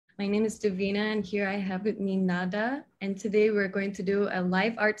My name is Diveena, and here I have with me Nada. And today we're going to do a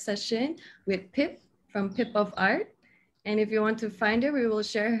live art session with Pip from Pip of Art. And if you want to find her, we will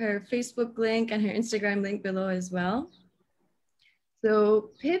share her Facebook link and her Instagram link below as well. So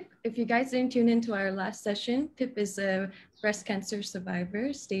Pip, if you guys didn't tune into our last session, Pip is a breast cancer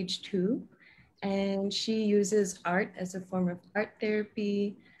survivor, stage 2. And she uses art as a form of art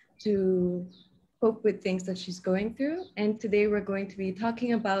therapy to cope with things that she's going through. And today we're going to be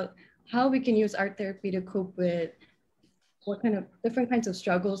talking about how we can use art therapy to cope with what kind of different kinds of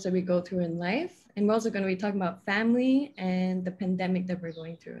struggles that we go through in life. And we're also going to be talking about family and the pandemic that we're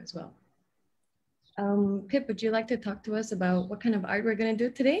going through as well. Pip, would you like to talk to us about what kind of art we're going to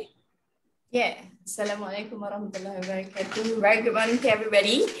do today? Yeah. Assalamualaikum warahmatullahi wabarakatuh. Very good morning to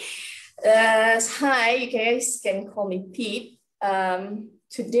everybody. Hi, you guys can call me Pete.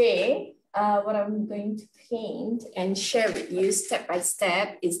 Today, what I'm going to paint and share with you step by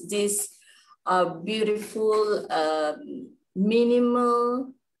step is this beautiful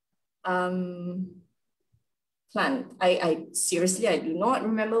minimal plant. I seriously, I do not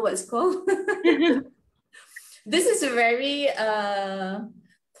remember what it's called. This is a very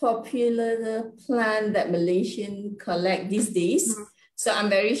popular plant that Malaysians collect these days. So I'm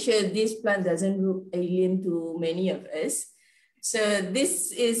very sure this plant doesn't look alien to many of us. So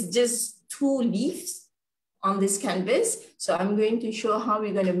this is just 2 leaves on this canvas. So I'm going to show how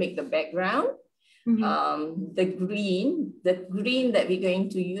we're going to make the background. The green that we're going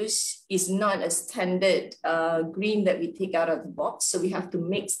to use is not a standard green that we take out of the box. So we have to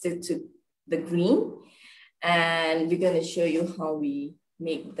mix the green. And we're going to show you how we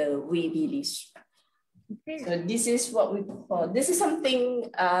make the wavy leaves. Okay. So this is what we call, this is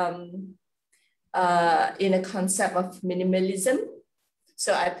something in a concept of minimalism.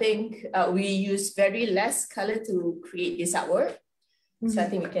 So I think we use very less color to create this artwork. So I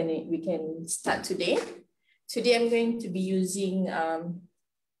think we can start today. Today I'm going to be using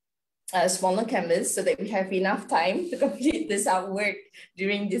a smaller canvas so that we have enough time to complete this artwork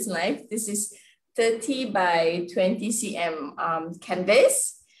during this live. This is 30 by 20 cm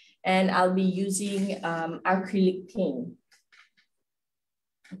canvas. And I'll be using acrylic paint.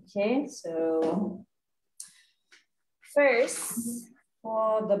 Okay, so first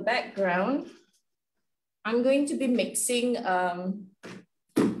for the background, I'm going to be mixing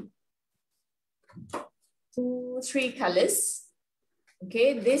 2-3 colors.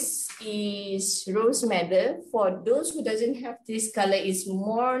 Okay, this is rose madder. For those who doesn't have this color, it's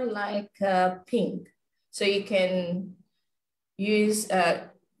more like pink. So you can use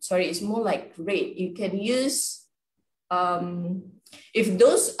it's more like red. You can use, if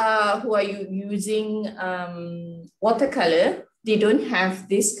those who are using watercolor, they don't have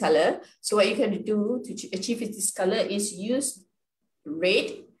this color. So what you can do to achieve this color is use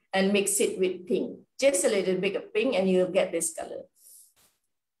red and mix it with pink. Just a little bit of pink and you'll get this color.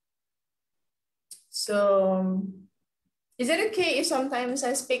 So is it okay if sometimes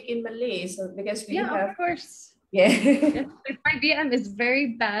I speak in Malay? So because we have, of course. Yeah. Yes, my VM is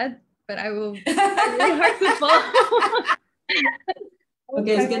very bad, but I will really hard to follow.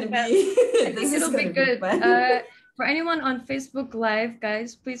 Okay, it's gonna be. I think it'll be good. For anyone on Facebook Live,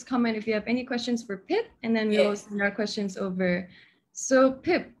 guys, please comment if you have any questions for Pip, and then we will send our questions over. So,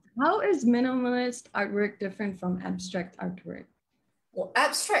 Pip, how is minimalist artwork different from abstract artwork? Well,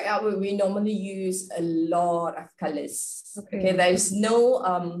 abstract artwork, we normally use a lot of colors. Okay, there's no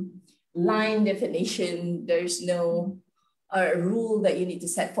line definition. There's no rule that you need to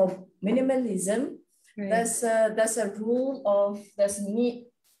set for minimalism. There's a rule of there's need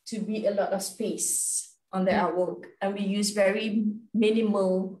to be a lot of space on the artwork, and we use very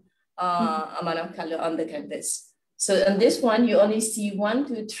minimal amount of color on the canvas. So on this one, you only see 1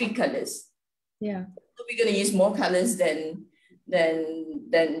 to 3 colors. Yeah. So we're gonna use more colors than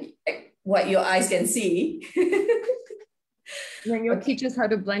what your eyes can see. Then you'll teach us how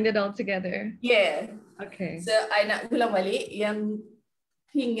to blend it all together. Yeah. Okay. So I nak ulang balik yang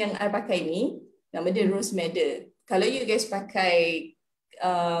pink yang I pakai ni, nama dia rose madder. Kalau you guys pakai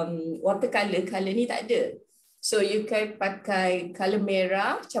watercolor, color ni tak ada. So you can pakai color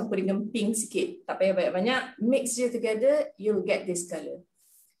merah campur dengan pink sikit. Tak payah banyak-banyak. Mix it together, you'll get this color.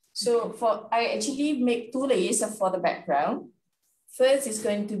 So I actually make 2 layers for the background. First is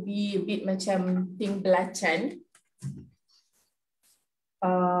going to be a bit macam pink belacan.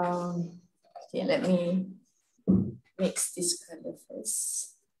 Okay, let me mix this color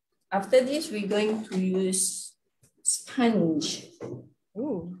first. After this, we're going to use sponge.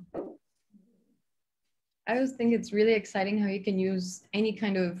 Ooh. I always think it's really exciting how you can use any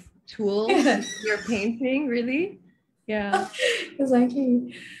kind of tool in your painting, really. Yeah.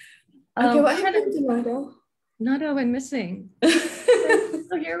 Exactly. Okay, what happened to Nada? Nada went missing.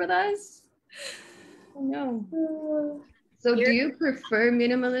 Still here with us? Oh no. So do you prefer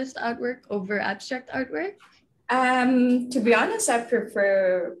minimalist artwork over abstract artwork? To be honest, I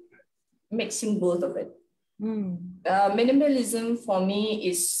prefer mixing both of it. Minimalism for me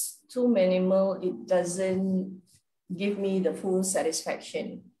is too minimal. It doesn't give me the full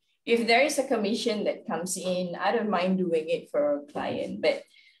satisfaction. If there is a commission that comes in, I don't mind doing it for a client, but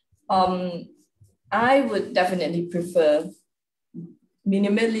I would definitely prefer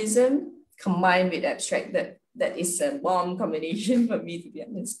minimalism combined with abstract. That is a bomb combination for me, to be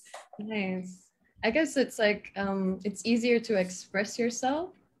honest. Nice. I guess it's like it's easier to express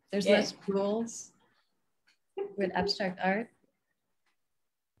yourself. There's less rules with abstract art.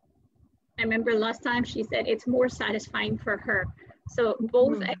 I remember last time she said it's more satisfying for her. So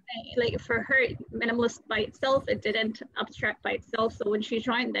both, like for her, minimalist by itself, it didn't, abstract by itself. So when she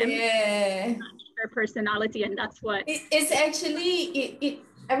joined them, her personality, and that's what it's actually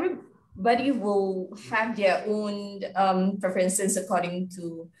everybody will have their own preferences according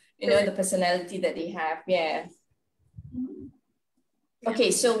to the personality that they have. Yeah.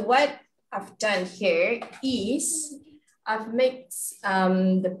 Okay, so what I've done here is I've mixed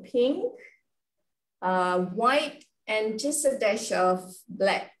the pink, white, and just a dash of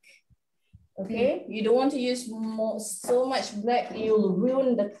black. Okay, you don't want to use so much black, you'll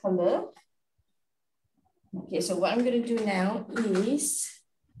ruin the color. Okay, so what I'm going to do now is,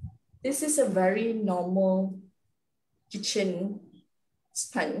 this is a very normal kitchen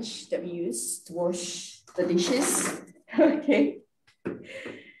sponge that we use to wash the dishes. Okay.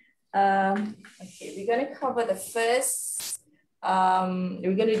 Okay, we're going to cover the first,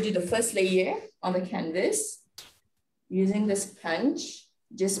 we're going to do the first layer on the canvas using the sponge.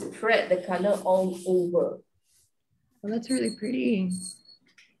 Just spread the color all over. Oh, that's really pretty.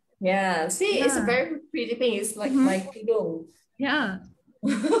 Yeah, see, it's a very pretty thing. It's like my kiddo. Yeah.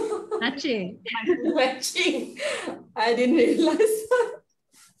 Matching. Matching. I didn't realize that.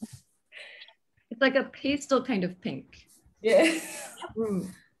 It's like a pastel kind of pink. Yeah.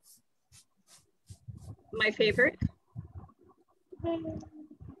 My favorite. You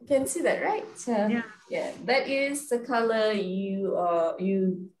can see that, right? Yeah, that is the color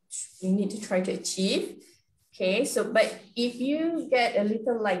you need to try to achieve. Okay, so but if you get a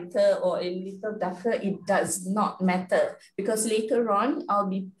little lighter or a little darker, it does not matter, because later on I'll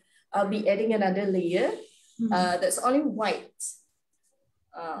be adding another layer that's only white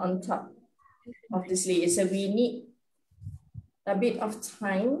on top of this layer. So we need a bit of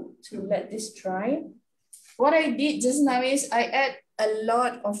time to let this dry. What I did just now is I add a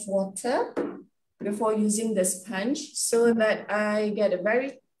lot of water before using the sponge so that I get a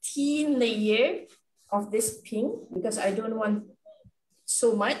very thin layer of this pink, because I don't want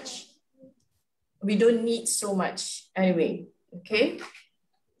so much. We don't need so much anyway. Okay.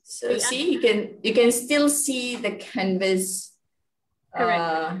 So see, you can still see the canvas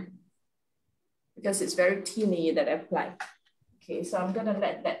because it's very thin layer that I applied. Okay, so I'm gonna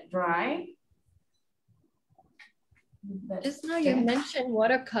let that dry. Just now you mentioned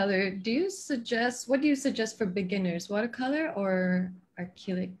watercolor. What do you suggest for beginners? Watercolor or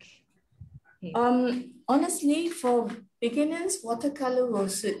acrylic? Honestly, for beginners, watercolor will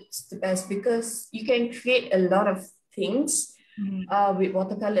suit the best, because you can create a lot of things with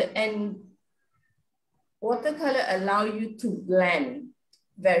watercolor, and watercolor allow you to blend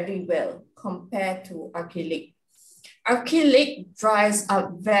very well compared to acrylic. Acrylic dries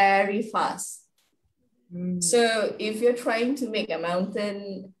out very fast. So if you're trying to make a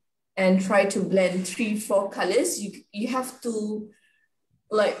mountain and try to blend 3-4 colors, you have to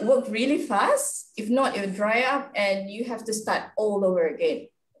like work really fast. If not, it'll dry up and you have to start all over again.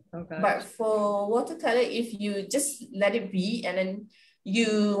 Okay. But for watercolor, if you just let it be and then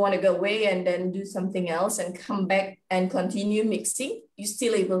you want to go away and then do something else and come back and continue mixing, you're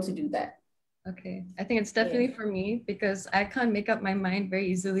still able to do that. Okay, I think it's definitely for me, because I can't make up my mind very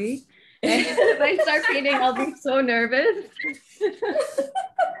easily. And if I start painting, I'll be so nervous.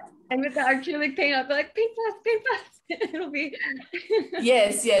 And with the acrylic paint, I'll be like, paint fast. It'll be...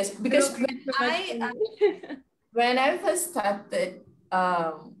 yes. Because when I first started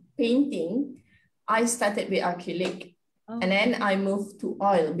painting, I started with acrylic. And then I moved to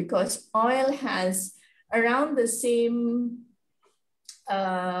oil, because oil has around the same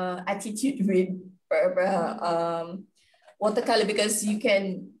attitude with watercolor, because you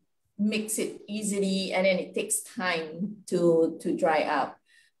can mix it easily and then it takes time to dry up.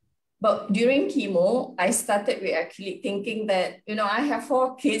 But during chemo, I started with actually thinking that, I have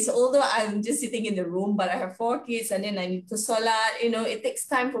 4 kids, although I'm just sitting in the room, but I have 4 kids and then I need to salat, it takes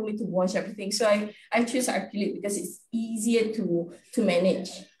time for me to wash everything. So I choose acrylic because it's easier to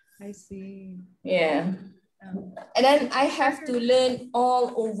manage. I see. Yeah. And then I have to learn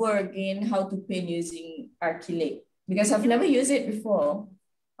all over again how to paint using acrylic because I've never used it before.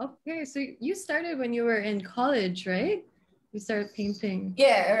 Okay, so you started when you were in college, right? You started painting.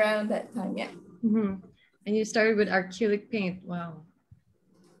 Yeah, around that time, yeah. Mm-hmm. And you started with acrylic paint. Wow.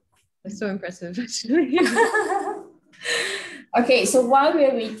 That's so impressive, actually. Okay, so while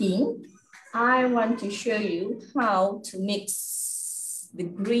we're waiting, I want to show you how to mix the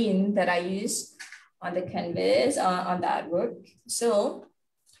green that I use on the canvas, on the artwork. So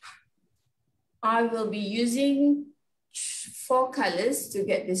I will be using 4 colors to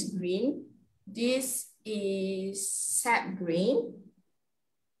get this green. This is sap green.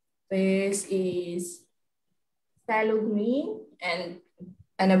 This is phthalo green, and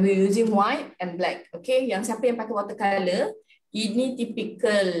I'll be using white and black. Okay, yang siapa yang pakai watercolor, ini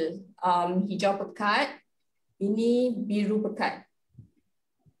typical hijau pekat, ini biru pekat.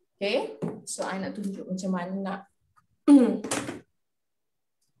 Okay, so I nak tunjuk macam mana nak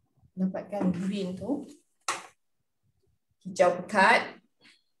dapatkan green tu. Hijau pekat.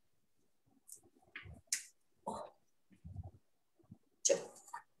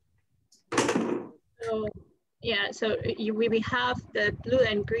 So yeah, so we have the blue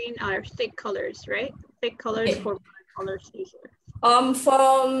and green are thick colors, right? Thick colors for colors usually.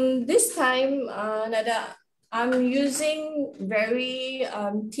 From this time, Nada, I'm using very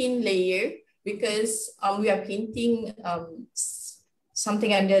thin layer because we are painting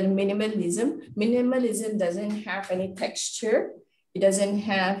something under minimalism. Minimalism doesn't have any texture. It doesn't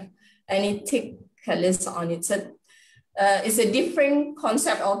have any thick colors on it. So it's a different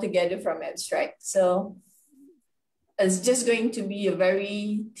concept altogether from abstract. So it's just going to be a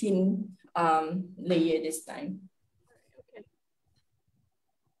very thin layer this time.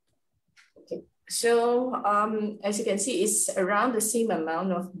 Okay. So as you can see, it's around the same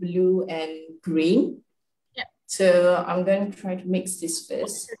amount of blue and green. Yeah. So I'm going to try to mix this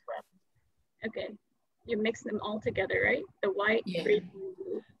first. Okay. You mix them all together, right? The white, green, and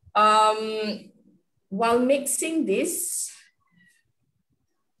blue. While mixing this,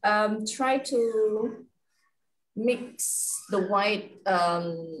 try to mix the white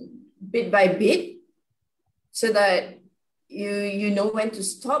bit by bit so that you know when to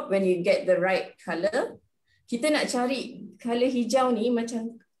stop when you get the right color. Kita nak cari color hijau ni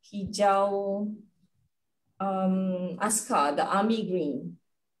macam hijau askar, the army green.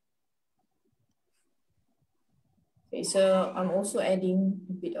 Okay, so I'm also adding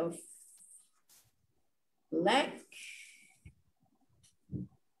a bit of black.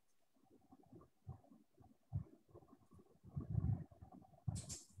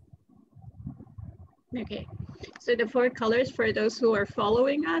 Okay, so the 4 colors for those who are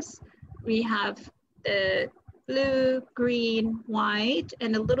following us, we have the blue, green, white,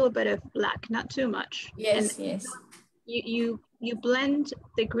 and a little bit of black, not too much. Yes, and yes. You blend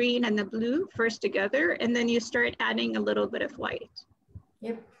the green and the blue first together, and then you start adding a little bit of white.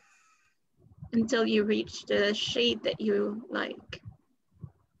 Yep. Until you reach the shade that you like.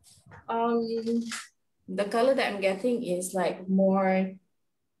 The color that I'm getting is like more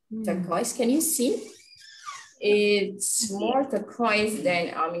turquoise. Can you see? It's more turquoise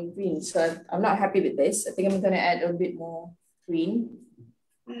than army green. So I'm not happy with this. I think I'm going to add a bit more green.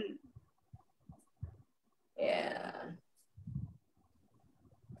 Yeah.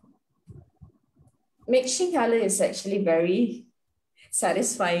 Mixing color is actually very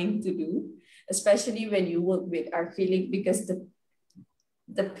satisfying to do, especially when you work with acrylic because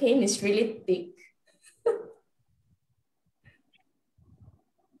the paint is really thick.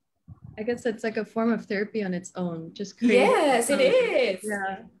 I guess it's like a form of therapy on its own. Just create. Yes, it is.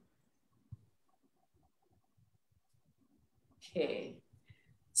 Yeah. Okay.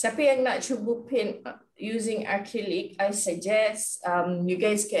 Siapa yang nak cuba paint using acrylic, I suggest you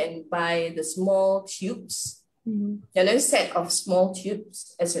guys can buy the small tubes. A set of small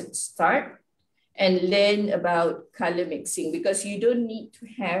tubes as a start and learn about color mixing because you don't need to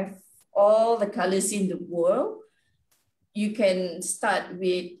have all the colors in the world. You can start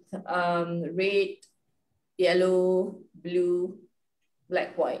with red, yellow, blue,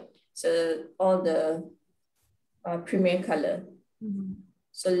 black, white. So all the premier color.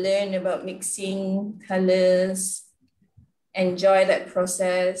 So learn about mixing colors, enjoy that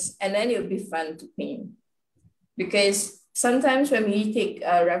process, and then it'll be fun to paint. Because sometimes when we take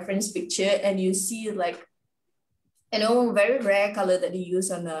a reference picture and you see like, very rare color that you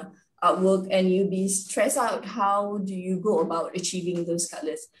use on artwork and you be stressed out, how do you go about achieving those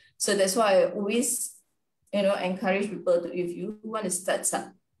colors? So that's why I always, encourage people to, if you want to start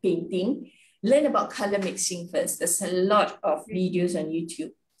painting, learn about color mixing first. There's a lot of videos on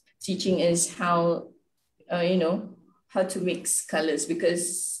YouTube teaching us how, how to mix colors,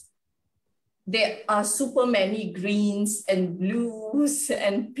 because there are super many greens and blues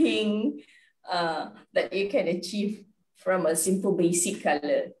and pink that you can achieve from a simple basic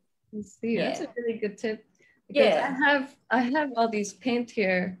color. See, that's a really good tip. Because I have all these paint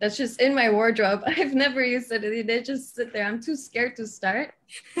here that's just in my wardrobe. I've never used it. They just sit there. I'm too scared to start.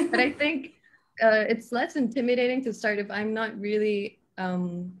 But I think it's less intimidating to start if I'm not really,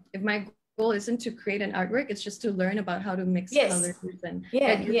 if my goal isn't to create an artwork, it's just to learn about how to mix colors and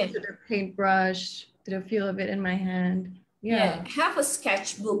get used to the paintbrush, to the feel of it in my hand. Have a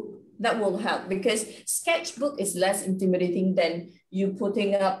sketchbook. That will help, because sketchbook is less intimidating than you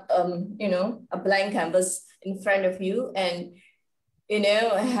putting up, a blank canvas in front of you and,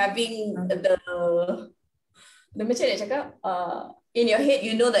 having the macam nak cakap, in your head,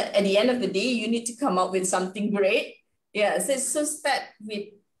 you know that at the end of the day, you need to come up with something great. So start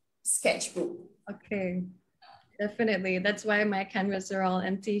with sketchbook. Okay, definitely. That's why my canvas are all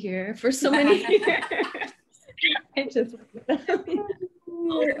empty here for so many years. I just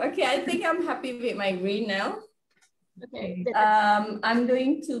okay, I think I'm happy with my green now. Okay. I'm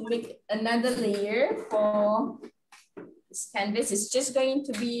going to make another layer for this canvas. It's just going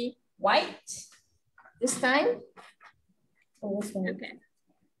to be white this time. Okay.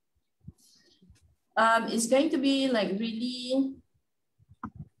 It's going to be like really.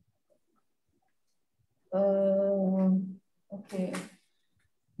 Okay.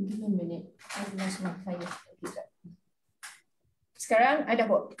 Give me a minute. I lost my fire. Okay. Sekarang I dah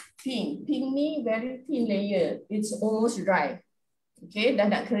buat pink. Pink ni very thin layer. It's almost dry. Okay, dah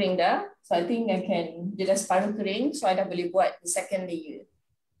nak kering dah. So I think dia dah separuh kering. So I dah boleh buat the second layer.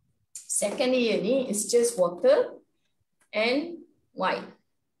 Second layer ni is just water and white.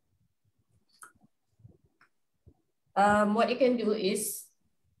 What you can do is,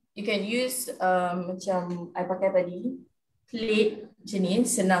 you can use macam I pakai tadi, plate macam ni,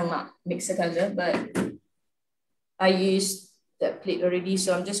 senang nak mix the color, but I used that plate already,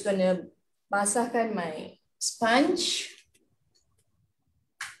 so I'm just gonna basahkan my sponge,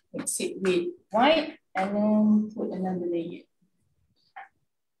 mix it with white, and then put another layer.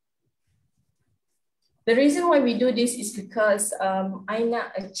 The reason why we do this is because I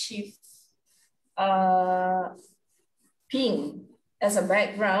nak achieve pink as a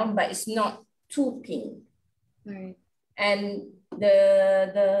background, but it's not too pink. Right. And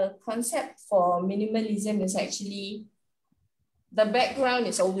the concept for minimalism is actually, the background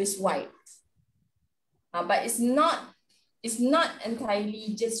is always white, but it's not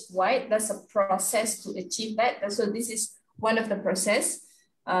entirely just white. That's a process to achieve that. So this is one of the process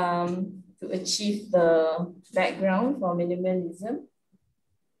to achieve the background for minimalism.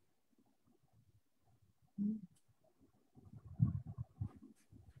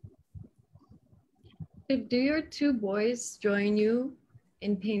 Do your two boys join you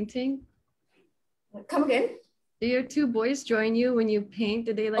in painting? Come again? Do your two boys join you when you paint?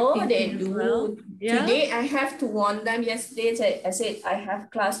 Do they like they painting do. as well? Yeah? Today I have to warn them. Yesterday I said I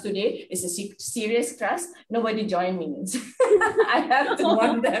have class today. It's a serious class. Nobody joined me. I have to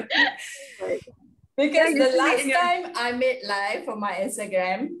warn them. Because the last time I made live for my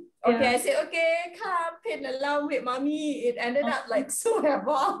Instagram, I said, okay, come paint along with mommy. It ended up like so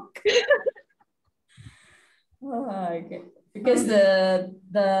havoc. Okay. Because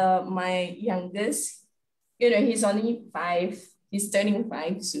my youngest, he's only 5. He's turning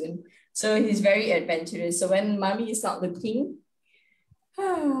 5 soon. So he's very adventurous. So when mommy is not looking,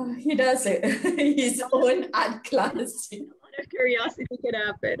 he does his own art class. A lot of curiosity can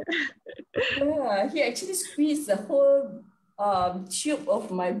happen. He actually squeezed the whole tube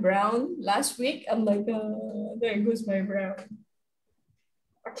of my brown last week. I'm like, there goes my brown.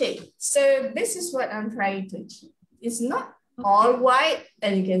 Okay, so this is what I'm trying to achieve. It's not all white,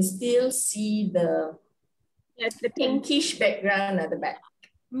 and you can still see the pinkish background at the back.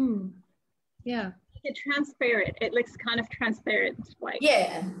 Yeah. It's transparent. It looks kind of transparent white.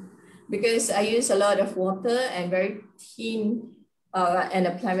 Yeah, because I use a lot of water and very thin, and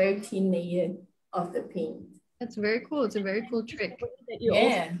apply very thin layer of the paint. That's very cool. It's a very cool trick.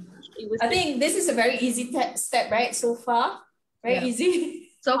 I think this is a very easy step, right? So far, very easy.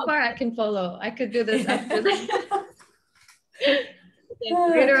 So far, I can follow. I could do this after this.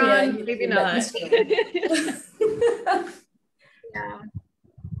 Later on, maybe not. Yeah.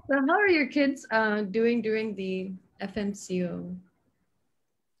 So how are your kids doing during the FMCO?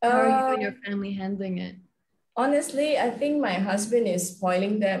 How are you and your family handling it? Honestly, I think my husband is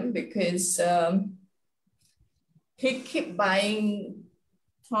spoiling them because he keep buying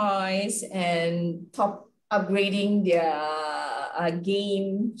toys and upgrading their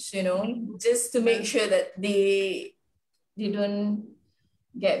games, you know, just to make sure that they don't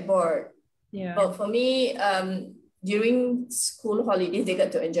get bored. Yeah. But for me, during school holidays, they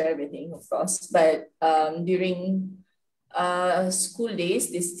got to enjoy everything, of course. But during school days,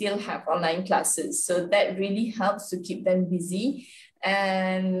 they still have online classes. So that really helps to keep them busy.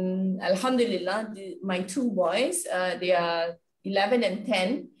 And Alhamdulillah, my two boys, they are 11 and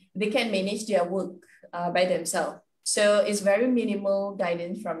 10, they can manage their work by themselves. So it's very minimal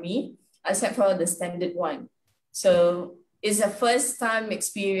guidance from me, except for the standard one. So it's a first time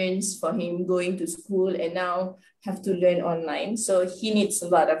experience for him going to school and now have to learn online. So he needs a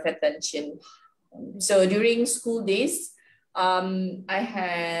lot of attention. So during school days, I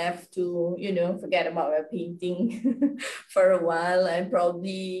have to, you know, forget about my painting for a while and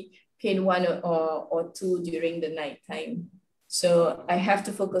probably paint one or two during the night time. So I have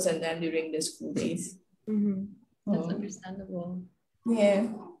to focus on them during the school days. That's understandable. Yeah.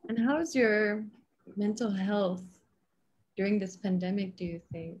 And how's your mental health during this pandemic, do you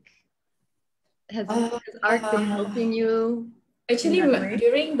think? Has art been helping you? Actually,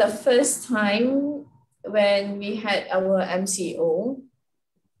 during the first time when we had our MCO,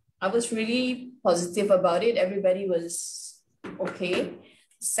 I was really positive about it. Everybody was okay.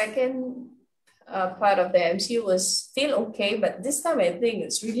 Second part of the MCO was still okay, but this time I think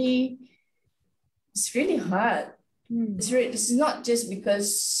it's really hard. It's not just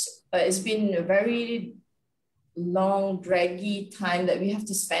because it's been a very long, draggy time that we have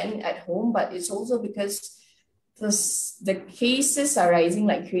to spend at home, but it's also because the cases are rising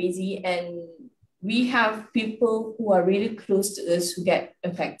like crazy, and we have people who are really close to us who get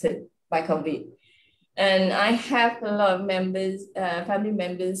affected by COVID. And I have a lot of members, family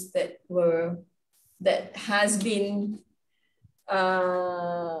members that has been,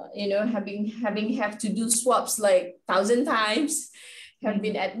 you know, have to do swabs like 1,000 times, have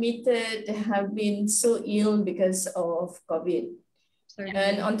been admitted, have been so ill because of COVID.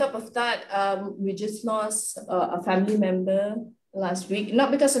 And on top of that, we just lost a family member last week,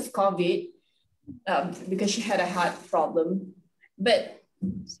 not because of COVID, because she had a heart problem, but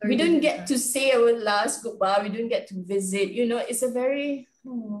we didn't get to say our last goodbye. We didn't get to visit. You know, it's a very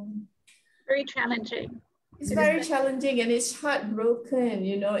challenging. It's very challenging, and it's heartbroken.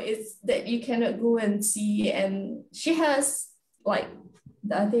 You know, it's that you cannot go and see. And she has like,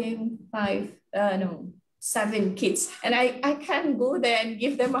 I think 7 kids, and I can't go there and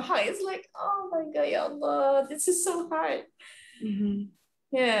give them a hug. It's like, oh my God, ya Allah, this is so hard.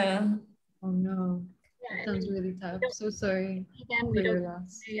 Yeah. Oh no. That sounds really tough. So sorry. Again, we don't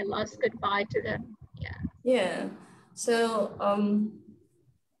say a last goodbye to them. Yeah. Yeah. So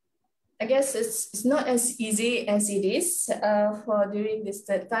I guess it's not as easy as it is for during this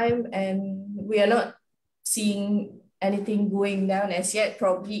third time, and we are not seeing anything going down as yet.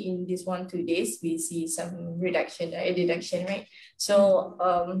 Probably in this 1-2 days we see some reduction, right? So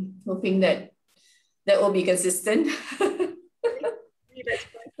hoping that will be consistent.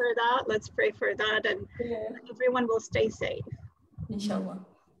 Let's pray for that, and everyone will stay safe, inshallah.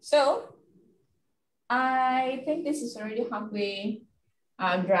 So I think this is already halfway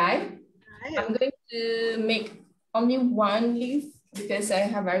dry. I'm going to make only one leaf because I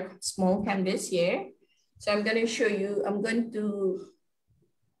have a small canvas here. So I'm going to show you, I'm going to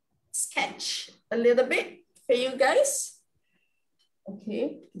sketch a little bit for you guys.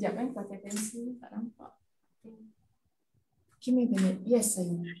 Okay, jangan pakai pensil, tak nampak. Give me a minute. Yes, I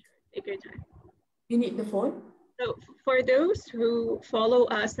am. Take your time. You need the phone? So for those who follow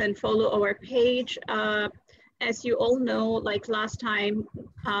us and follow our page, as you all know, like last time,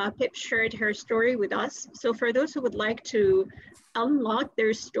 Pip shared her story with us. So for those who would like to unlock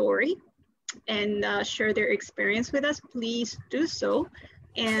their story and share their experience with us, please do so.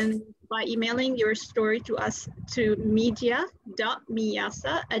 And by emailing your story to us to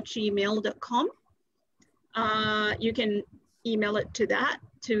media.miyasa@gmail.com. You can email it to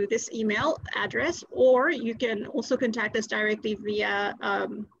this email address, or you can also contact us directly via,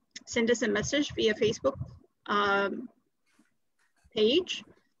 send us a message via Facebook page,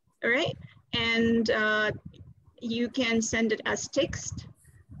 all right? And you can send it as text,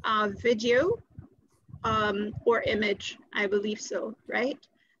 video, or image, I believe so, right?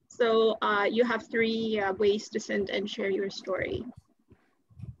 So you have 3 ways to send and share your story.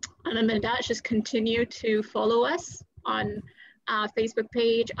 And then that, just continue to follow us on Facebook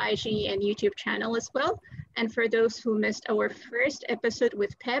page, IG, and YouTube channel as well. And for those who missed our first episode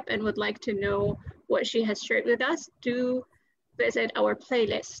with Pip and would like to know what she has shared with us, do visit our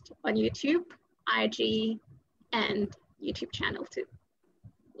playlist on YouTube, IG, and YouTube channel too.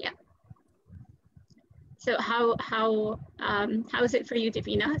 Yeah. So how is it for you,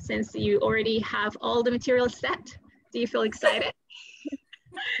 Diveena, since you already have all the material set? Do you feel excited?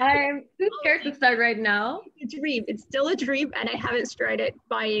 I'm too scared to start right now. It's a dream. It's still a dream, and I haven't started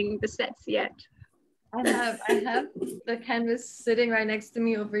buying the sets yet. I have the canvas sitting right next to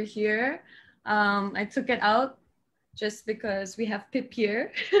me over here. I took it out just because we have Pip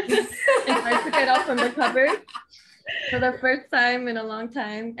here. And I took it out from the cupboard for the first time in a long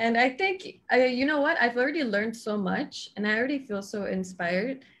time. And I think, you know what? I've already learned so much and I already feel so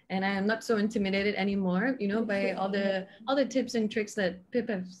inspired. And I am not so intimidated anymore, you know, by all the tips and tricks that Pip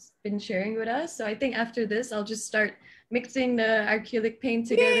has been sharing with us. So I think after this, I'll just start mixing the acrylic paint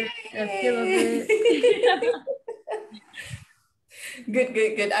together, a feel of it.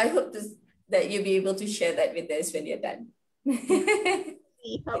 Good. I hope that you'll be able to share that with us when you're done.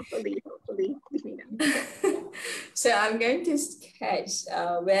 Hopefully. So I'm going to sketch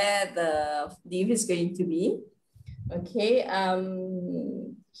where the leaf is going to be. Okay.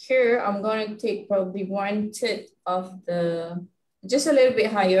 Here I'm going to take probably 1/3 of just a little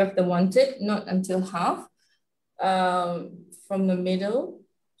bit higher of the 1/3, not until half. From the middle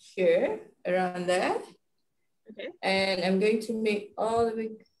here, around there. Okay. And I'm going to make all the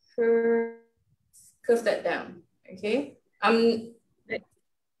way curve that down. Okay. I'm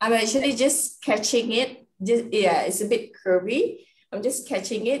actually just sketching it. It's a bit curvy. I'm just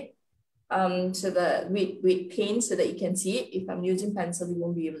sketching it so that with paint so that you can see it. If I'm using pencil, you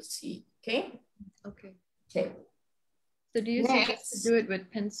won't be able to see it. Okay. Okay. So do you suggest to do it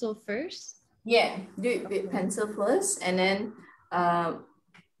with pencil first? Yeah, do it with pencil first, and then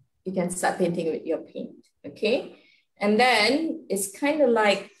you can start painting with your paint. Okay. And then it's kind of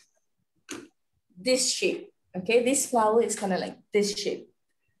like this shape. Okay. This flower is kind of like this shape.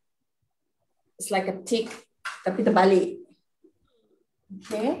 It's like a tick, tapi terbalik.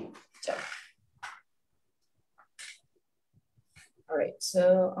 Okay. All right.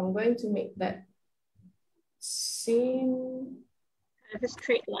 So I'm going to make that same. Have a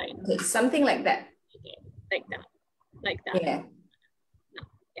straight line. Okay, something like that. Okay. Like that. Yeah. No.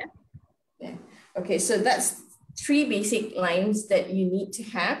 Yeah. Yeah. Okay. So that's 3 basic lines that you need to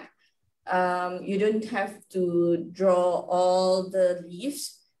have. You don't have to draw all the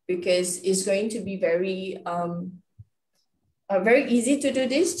leaves because it's going to be very easy to do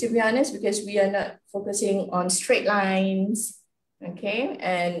this, to be honest, because we are not focusing on straight lines, okay?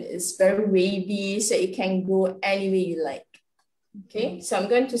 And it's very wavy, so it can go any way you like, okay? So I'm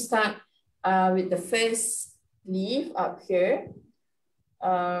going to start with the first leaf up here,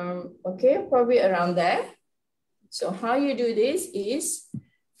 okay, probably around there. So how you do this is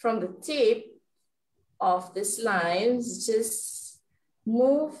from the tip of this line, just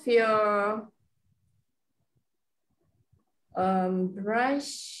move your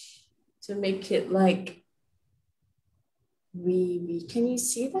brush to make it like wavy. Can you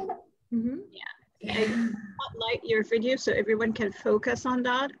see that? Mm-hmm. Yeah. And spotlight your video so everyone can focus on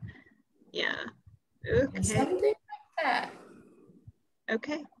that. Yeah. Okay. Something like that.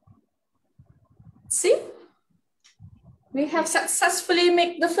 Okay. See? We have successfully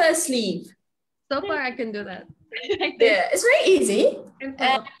made the first leaf. So far, I can do that. Yeah, it's very easy. And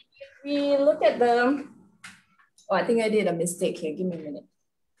if we look at the, I think I did a mistake here. Give me a minute.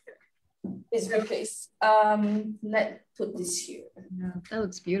 Let's replace. Let's put this here. Yeah, that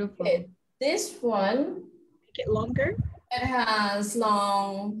looks beautiful. Okay, this one. Make it longer. It has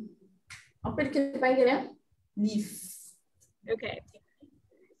long. Apa kita panggilnya? Leaf. Okay.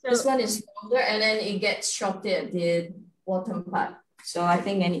 So this one is longer and then it gets shorter at the bottom part. So I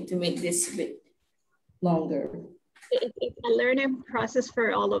think I need to make this a bit longer. It's a learning process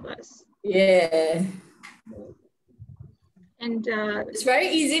for all of us. Yeah. And it's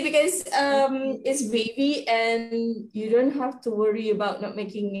very easy because it's wavy and you don't have to worry about not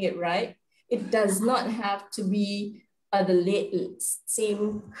making it right. It does not have to be the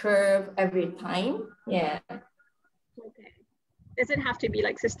same curve every time. Yeah. Okay. Doesn't have to be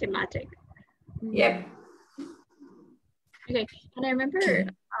like systematic. Yep. Okay. And I remember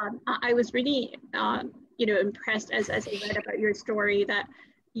I was really impressed as I read about your story that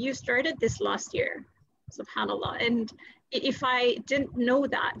you started this last year, subhanAllah. And if I didn't know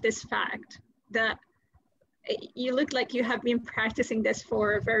this fact, that you look like you have been practicing this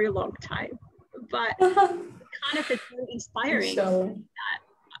for a very long time, but kind of it's very inspiring that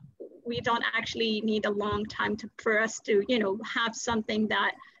we don't actually need a long time for us to, have something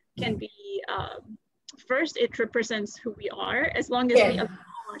that can be first, it represents who we are, as long as we allow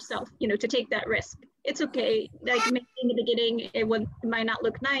ourselves, you know, to take that risk. It's okay. Like maybe in the beginning, it might not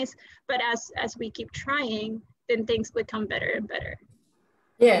look nice, but as we keep trying, then things become better and better.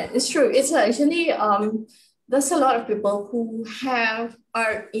 Yeah, it's true. It's actually there's a lot of people who have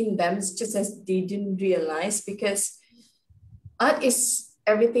art in them, just as they didn't realize, because art is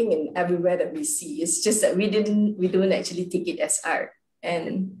everything and everywhere that we see. It's just that we don't actually take it as art.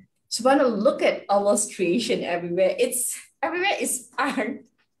 And so when I look at our creation everywhere, everywhere is art.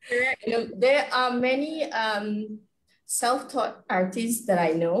 Correct. You know, there are many self-taught artists that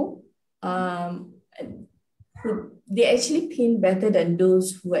I know who they actually paint better than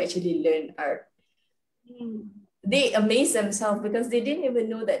those who actually learn art. They amaze themselves because they didn't even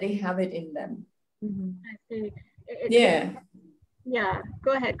know that they have it in them. I see. Yeah,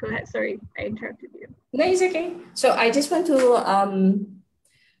 go ahead. Sorry, I interrupted you. No, it's okay. So I just want to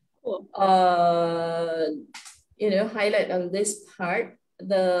cool. Highlight on this part,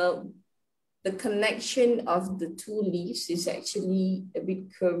 the connection of the two leaves is actually a bit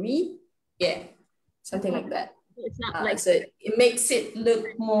curvy. Yeah, something like that. It's not like, so it makes it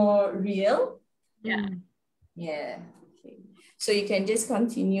look more real. Yeah. Yeah. Okay. So you can just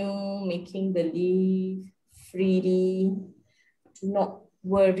continue making the leaf freely. Do not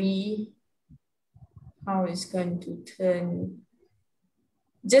worry how it's going to turn.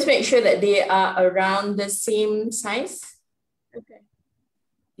 Just make sure that they are around the same size. Okay.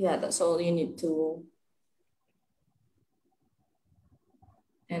 Yeah, that's all you need to.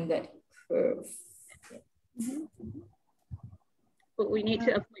 And that curve. But we need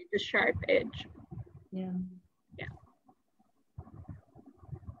to avoid the sharp edge. Yeah.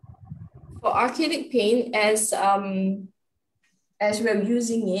 For acrylic paint, as we're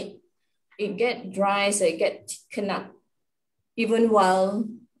using it get dry, so it get thickened up even while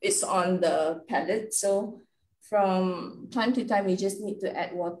it's on the palette. So from time to time, we just need to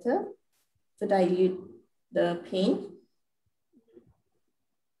add water to dilute the paint.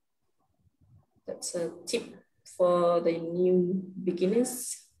 That's a tip for the new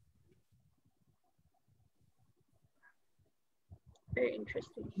beginners. Very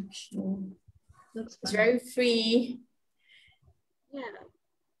interesting. Looks it's very free. Yeah.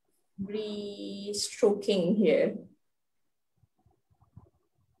 Free stroking here.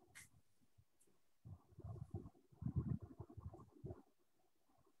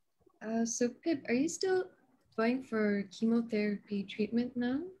 So Pip, are you still going for chemotherapy treatment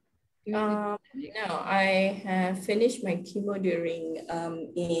now? No, I have finished my chemo during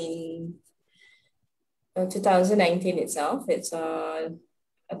in 2019 itself. It's I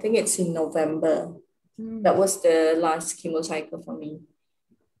think it's in November. That was the last chemo cycle for me.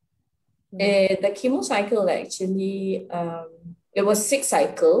 The chemo cycle actually it was 6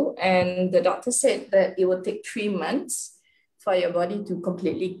 cycles, and the doctor said that it would take 3 months for your body to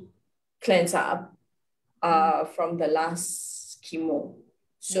completely cleanse up from the last chemo.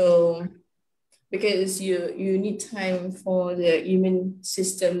 So because you need time for the immune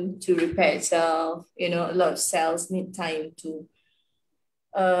system to repair itself, you know, a lot of cells need time to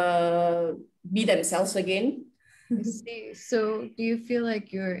be themselves again. I see. So do you feel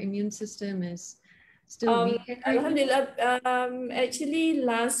like your immune system is still weak? Alhamdulillah, actually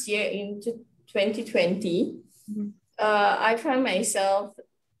last year in 2020, I found myself,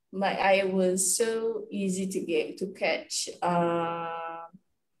 I was so easy to catch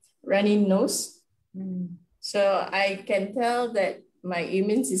runny nose. So I can tell that my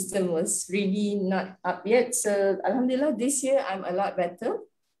immune system was really not up yet. So Alhamdulillah, this year I'm a lot better.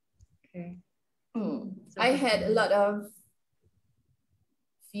 Okay. I had a lot of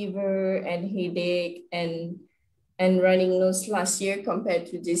fever and headache and running nose last year compared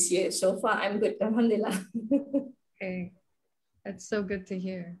to this year. So far, I'm good. Alhamdulillah. Okay. That's so good to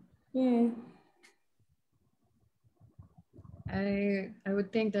hear. Yeah. I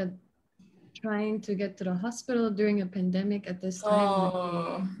would think that trying to get to the hospital during a pandemic at this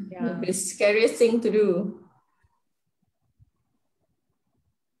time would be the scariest thing to do.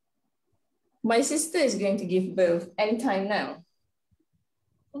 My sister is going to give birth anytime now.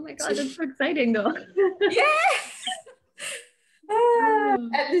 Oh my God, that's so exciting though. Yeah.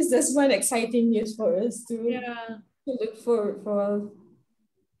 At least that's one exciting news for us to look for.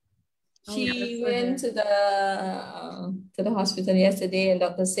 She went to the hospital yesterday, and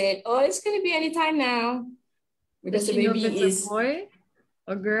doctor said, "Oh, it's gonna be anytime now." Because the baby is a boy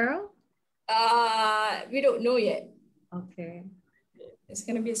or girl? We don't know yet. Okay. It's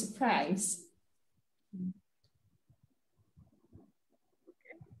gonna be a surprise.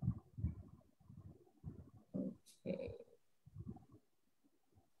 Okay.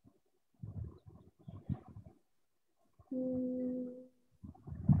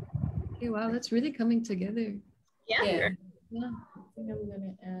 Okay, wow, that's really coming together. Yeah. Yeah. Yeah. I think I'm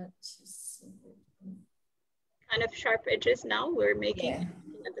gonna add just Kind of sharp edges now we're making yeah.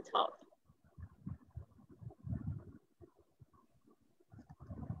 at the top.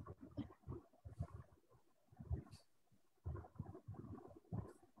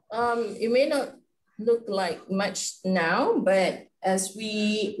 It may not look like much now, but as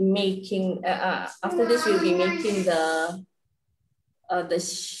we making after this, we'll be making the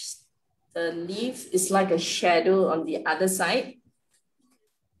leaf is like a shadow on the other side.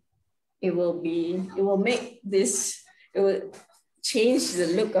 It will make this, it will change the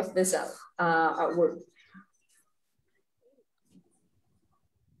look of this artwork.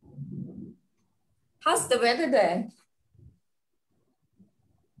 How's the weather there?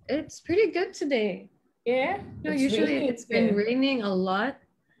 It's pretty good today. Yeah. No, usually it's been raining a lot.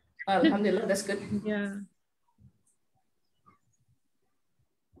 Alhamdulillah, that's good. Yeah.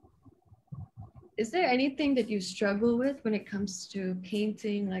 Is there anything that you struggle with when it comes to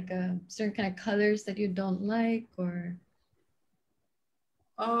painting, like a certain kind of colors that you don't like, or?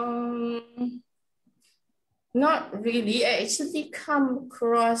 Not really. I actually come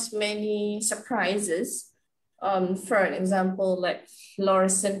across many surprises. For an example, like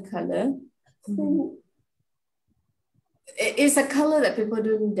fluorescent color. It's a color that people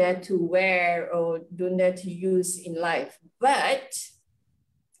don't dare to wear or don't dare to use in life. But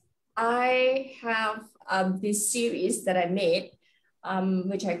I have this series that I made,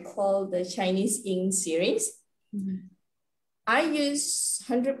 which I call the Chinese ink series. I use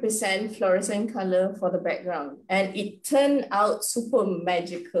 100% fluorescent color for the background, and it turned out super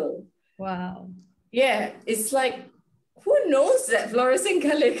magical. Wow. Yeah, it's like, who knows that fluorescent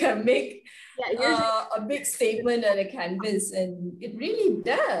color can make a big statement on a canvas, and it really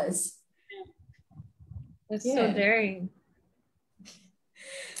does. That's so daring.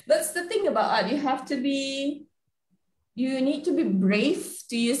 That's the thing about art. You need to be brave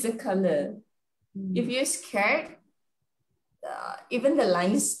to use the color. If you're scared, even the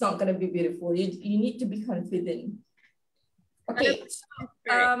line is not going to be beautiful. You need to be confident. Okay.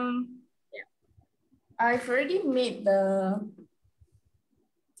 I've already made the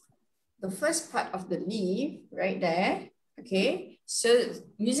first part of the leaf right there. Okay. So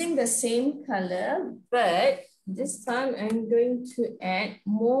using the same color, but this time I'm going to add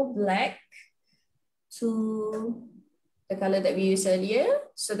more black to the color that we used earlier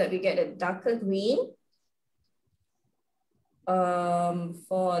so that we get a darker green.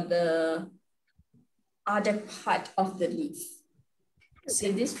 For the other part of the leaf.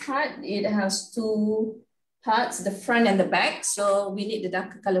 See this part, it has two parts, the front and the back. So we need the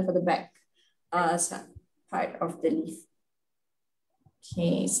darker color for the back part of the leaf.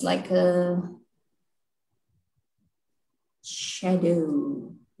 Okay, it's like a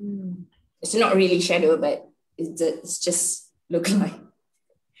shadow. It's not really shadow, but it's just looking like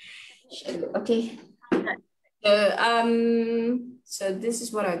shadow. Okay. So this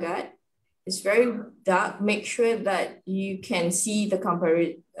is what I got. It's very dark. Make sure that you can see the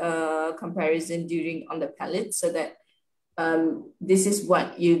comparison on the palette so that this is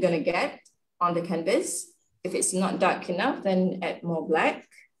what you're gonna get on the canvas. If it's not dark enough, then add more black.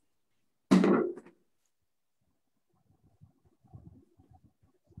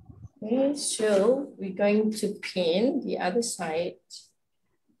 Okay, so we're going to paint the other side.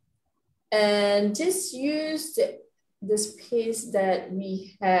 And just use the space that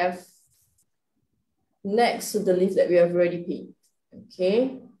we have next to the leaf that we have already painted,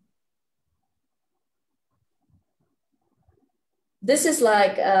 okay? This is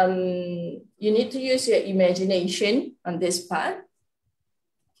like, you need to use your imagination on this part,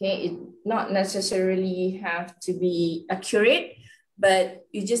 okay? It not necessarily have to be accurate, but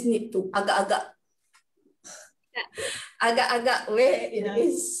you just need to agak-agak where it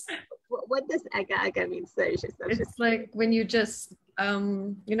is. What does aga mean? Sorry, it's like when you just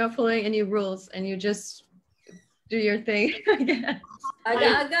you're not following any rules and you just do your thing.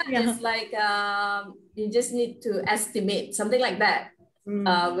 Aga is like you just need to estimate something like that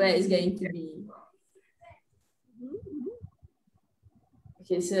where it's going to be.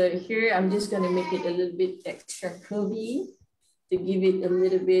 Okay, so here I'm just going to make it a little bit extra curvy to give it a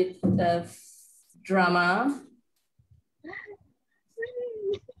little bit of drama.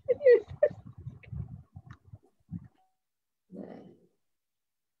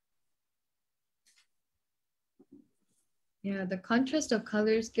 Yeah, the contrast of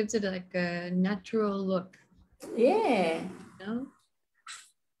colors gives it like a natural look. Yeah. You know?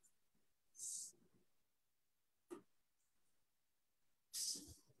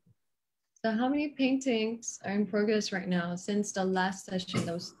 So how many paintings are in progress right now since the last session?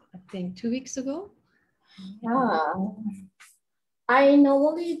 That was, I think, 2 weeks ago? I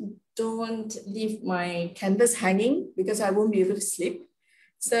normally don't leave my canvas hanging because I won't be able to sleep.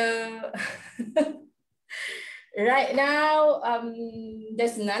 So right now,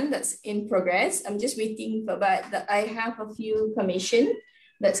 there's none that's in progress. I'm just waiting for, but I have a few commission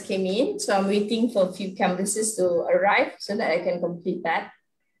that's came in. So I'm waiting for a few canvases to arrive so that I can complete that.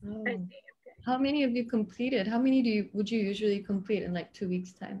 Oh. How many have you completed? How many would you usually complete in like 2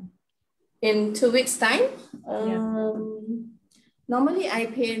 weeks' time? In 2 weeks' time? Yeah. Normally I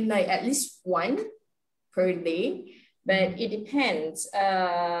paint like at least one per day, but it depends.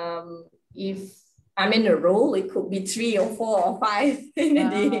 If I'm in a row, it could be 3 or 4 or 5 in a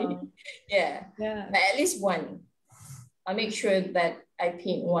day. Yeah. But at least one. I'll make sure that I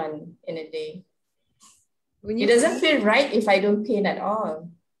paint one in a day. It doesn't feel right if I don't paint at all.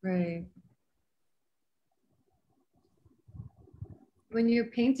 Right. When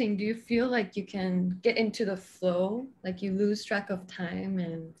you're painting, do you feel like you can get into the flow? Like you lose track of time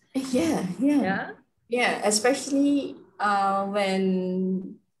and... Yeah, especially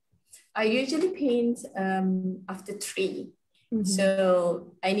when I usually paint after 3.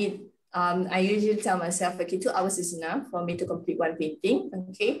 So I usually tell myself, okay, 2 hours is enough for me to complete one painting.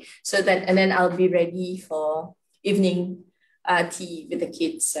 Okay, so that, and then I'll be ready for evening tea with the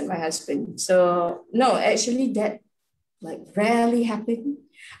kids and my husband. So no, actually that like rarely happen.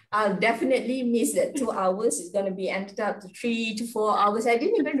 I'll definitely miss that 2 hours. It's going to be ended up to 3 to 4 hours. I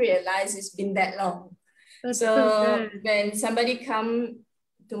didn't even realize it's been that long. That's so when somebody come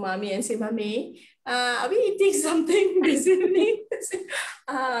to mommy and say, "Mommy, are we eating something this evening?"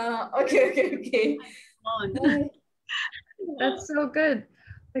 Okay. That's so good,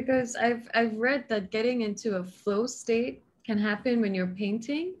 because I've read that getting into a flow state can happen when you're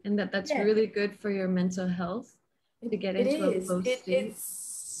painting, and that's really good for your mental health to get into a flow state.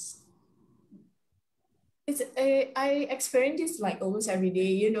 I experience this like almost every day.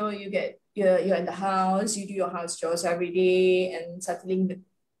 You know, you're in the house, you do your house chores every day, and settling the,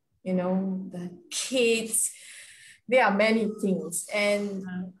 the kids. There are many things, and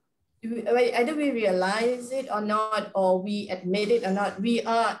either we realize it or not, or we admit it or not, we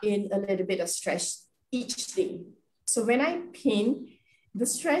are in a little bit of stress each day. So when I paint, the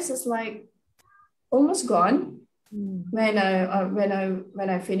stress is like almost gone when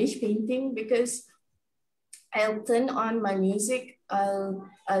I finish painting, because I'll turn on my music,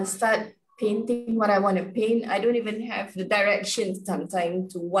 I'll start painting what I want to paint. I don't even have the direction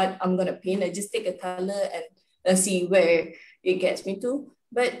sometimes to what I'm going to paint. I just take a color and see where it gets me to.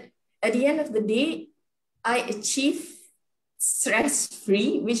 But at the end of the day, I achieve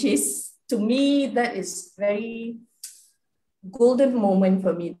stress-free, which is, to me, that is very golden moment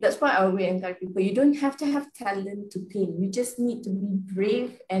for me. That's why I always encourage people. You don't have to have talent to paint. You just need to be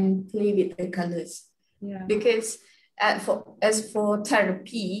brave and play with the colors. Yeah. Because as for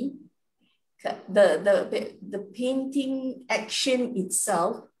therapy, the painting action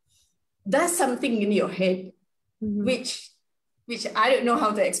itself does something in your head, which I don't know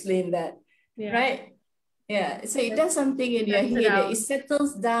how to explain that. Right? Yeah. So it does something in your head that it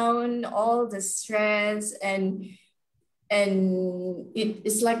settles down all the stress, and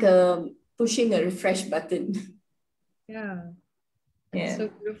it's like pushing a refresh button. Yeah. That's so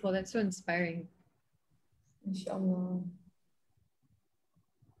beautiful. That's so inspiring. Inshallah.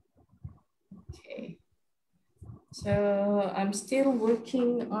 Okay. So I'm still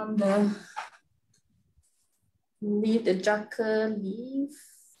working on the darker leaf.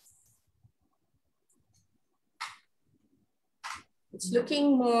 It's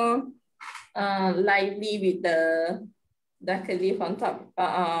looking more lively with the darker leaf on top,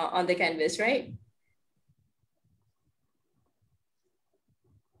 on the canvas, right?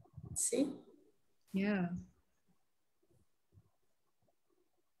 See? Yeah.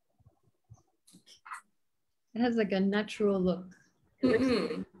 It has like a natural look.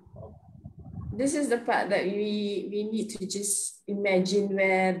 This is the part that we need to just imagine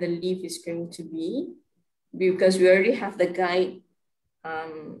where the leaf is going to be, because we already have the guide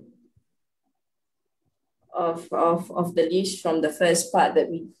of the leaves from the first part that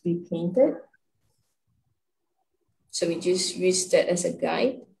we painted. So we just use that as a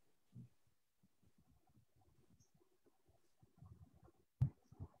guide.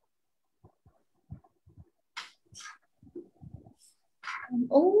 I'm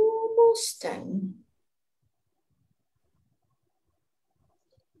almost done.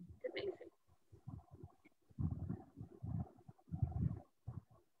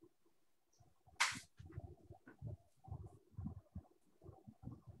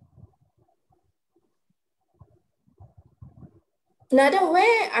 Nada,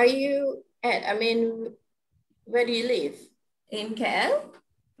 where are you at? I mean, where do you live? In KL?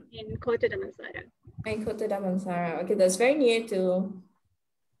 In Kota Damansara. In Kota Damansara. Okay, that's very near to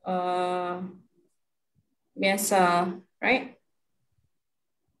Miasa, right?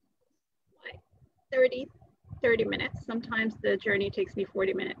 30 minutes. Sometimes the journey takes me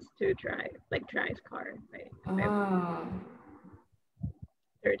 40 minutes to drive car. Right?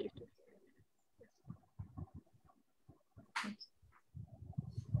 30 to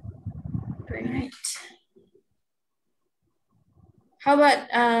 40 minutes. Right. How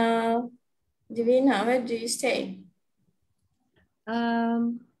about Diveena, where do you stay?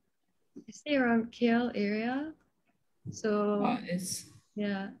 I stay around KL area. So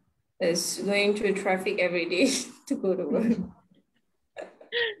yeah. It's going through traffic every day to go to work.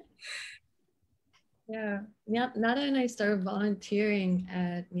 Yeah. Nada and I started volunteering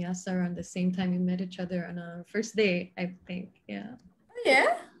at Miasa around the same time we met each other on our first day, I think. Yeah. Oh,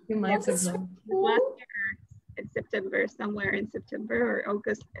 yeah? 2 months ago. Last year in September, somewhere in September or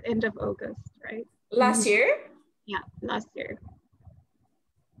August, end of August, right? Last year? Yeah, last year.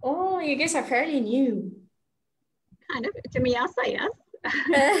 Oh, you guys are fairly new. Kind of. To Miasa, yes.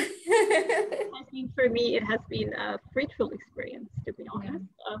 I think for me, it has been a fruitful experience, to be honest.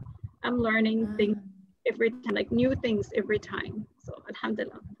 I'm learning things every time, like new things every time. So,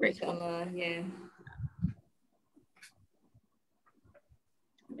 Alhamdulillah. Grateful. Yeah.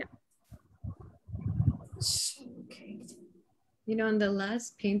 Yeah. Okay. You know, in the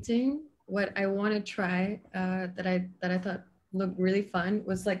last painting, what I want to try that I thought looked really fun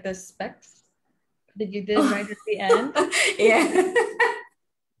was like the specs that you did right at the end. Yeah.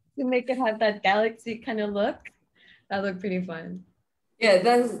 To make it have that galaxy kind of look. That looked pretty fun. Yeah,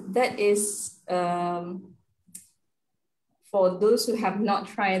 that is for those who have not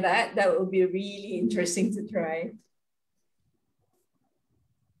tried that would be really interesting to try.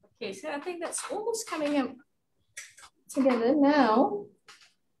 Okay, so I think that's almost coming up together now.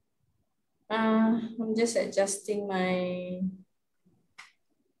 I'm just adjusting my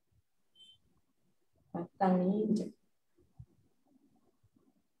batang.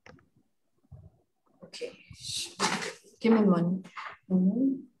 Okay, give me one.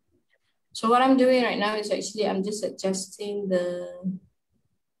 So what I'm doing right now is actually I'm just adjusting the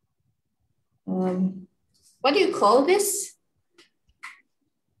what do you call this?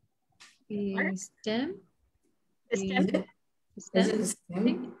 The stem. The stem. Is it the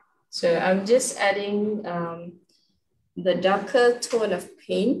stem? So I'm just adding the darker tone of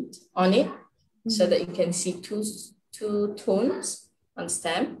paint on it so that you can see two tones on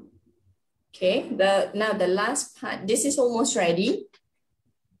stem. Okay, now the last part, this is almost ready.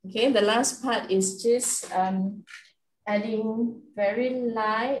 Okay, the last part is just adding very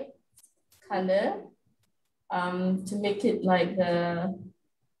light color to make it like the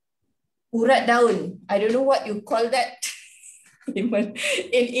urat daun. I don't know what you call that in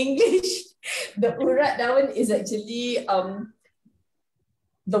English. The urat daun is actually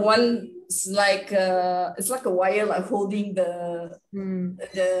the one like it's like a wire like holding the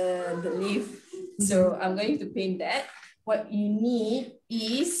leaf. So I'm going to paint that. What you need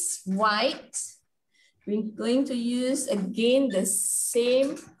is white. We're going to use again the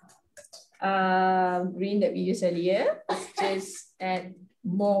same green that we used earlier. Just add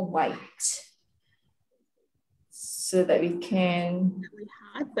more white so that we can. We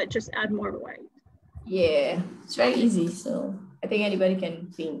had, but just add more white. Yeah, it's very easy. So I think anybody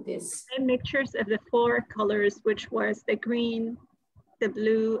can paint this. And mixtures of the 4 colors, which was the green, the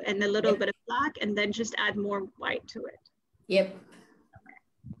blue, and a little bit of black, and then just add more white to it. Yep.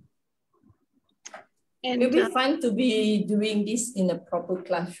 And it'll be fun to be doing this in a proper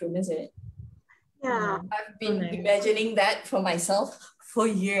classroom, isn't it? Yeah. I've been imagining that for myself for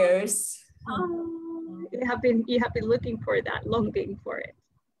years. You have been looking for that, longing for it.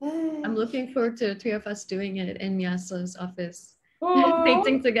 I'm looking forward to the 3 of us doing it in Miasa's office.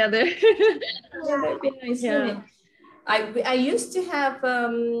 Painting together. That'd be nice. Yeah. I used to have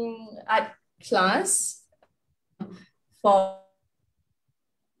art class for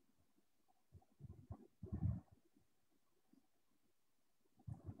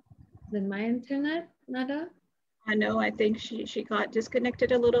Is my internet, Nada? I know, I think she got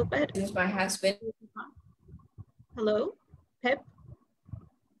disconnected a little bit. It's my husband. Hello, Pip?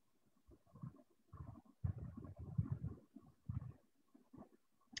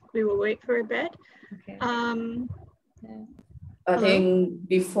 We will wait for a bit. Okay. I think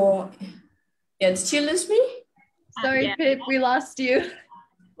before, did you lose me? Sorry, Pip, we lost you.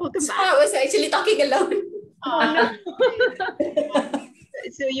 Welcome back. I was actually talking alone. Oh, no.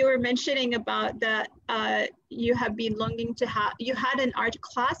 So you were mentioning about that you have been longing to have, you had an art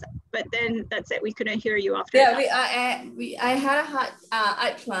class, but then that's it, we couldn't hear you after that. I had a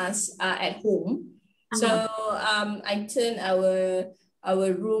art class at home. So I turned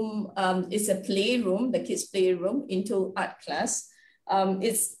our room, it's a playroom, the kids' playroom, into art class.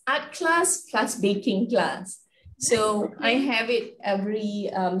 It's art class plus baking class. So I have it every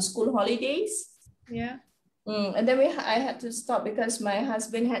school holidays. Yeah. And then I had to stop because my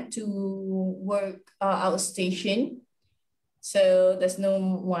husband had to work outstation. So there's no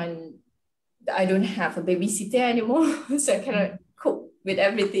one, I don't have a babysitter anymore. So I cannot cope with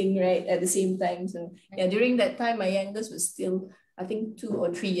everything right at the same time. So yeah, during that time, my youngest was still, I think 2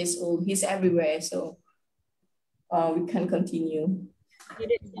 or 3 years old. He's everywhere. So we can't continue.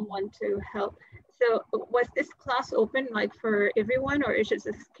 Needed someone to help. So was this class open like for everyone, or is it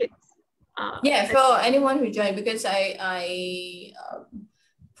just kids? Yeah, for anyone who joined, because I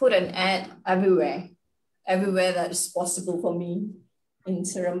put an ad everywhere that is possible for me in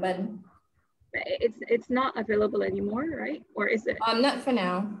Seremban. It's not available anymore, right? Or is it? Not for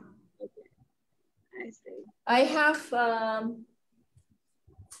now. Okay. I see.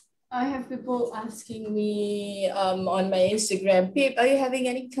 I have people asking me on my Instagram, Pip, are you having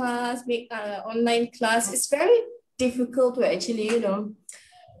any class, online class? It's very difficult to actually,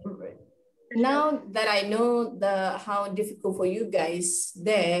 now that I know how difficult for you guys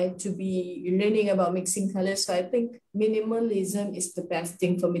there to be learning about mixing colors, so I think minimalism is the best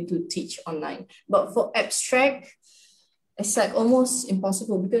thing for me to teach online. But for abstract, it's like almost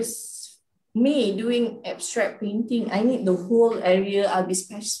impossible, because me doing abstract painting, I need the whole area. I'll be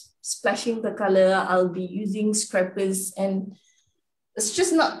splashing the color, I'll be using scrapers, and it's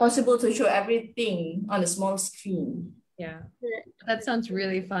just not possible to show everything on a small screen. Yeah, that sounds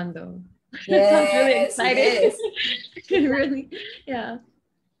really fun though. Yes, sounds really exciting. Yes. Really, yeah.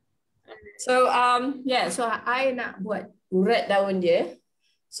 So so I nak buat urat daun dia.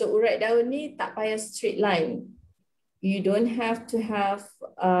 So urat daun ni tak payah straight line. You don't have to have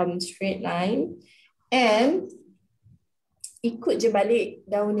straight line, and ikut je balik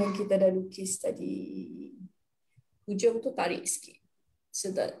daun yang kita dah lukis tadi. Hujung tu tarik sikit so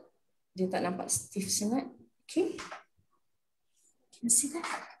that dia tak nampak stiff sangat. Okay. Can you see that?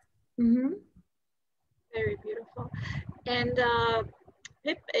 Very beautiful. And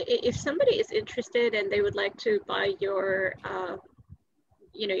if somebody is interested and they would like to buy your,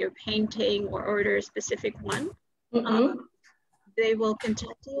 your painting or order a specific one, they will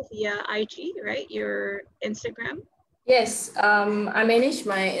contact you via IG, right? Your Instagram. Yes, I manage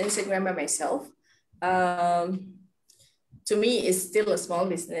my Instagram by myself. To me, it's still a small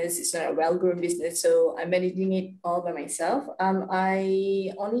business. It's not a well-grown business, so I'm managing it all by myself.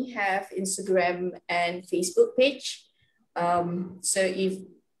 I only have Instagram and Facebook page. So if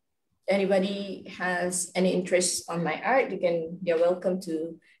anybody has any interest on my art, you're welcome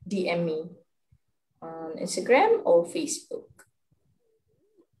to DM me on Instagram or Facebook.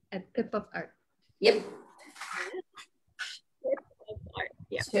 At Pip of Art. Yep. Pip of Art.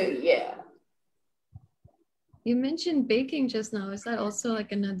 Yeah. So yeah. You mentioned baking just now. Is that also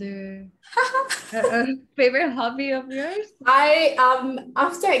like another favorite hobby of yours?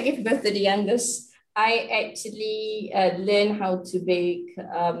 After I gave birth to the youngest, I actually learned how to bake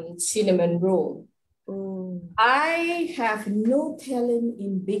cinnamon roll. Oh. I have no talent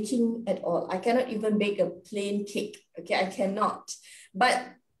in baking at all. I cannot even bake a plain cake. Okay, I cannot. But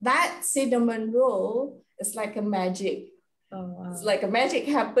that cinnamon roll is like a magic. Oh, wow. It's like a magic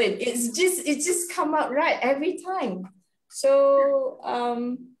happened. It just come out right every time. So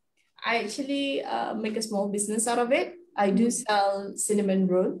I actually make a small business out of it. I do sell cinnamon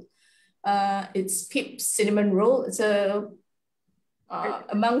roll. It's Pip cinnamon roll. So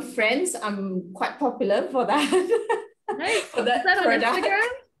among friends, I'm quite popular for that. Nice. For that Is that product. on Instagram?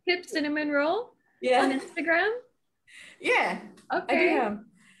 Pip cinnamon roll? Yeah. On Instagram? Yeah. Okay. I do have.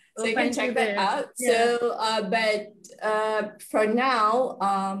 So you can check that out. Yeah. So, but for now,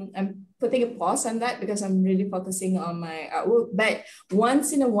 I'm putting a pause on that because I'm really focusing on my artwork. But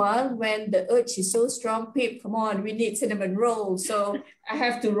once in a while, when the urge is so strong, Pip, come on, we need cinnamon roll. So I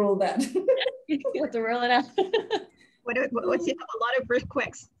have to roll that. You have to roll it out. What's a lot of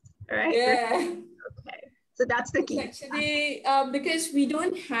earthquakes, right? Yeah. Okay. So that's the key. Actually, because we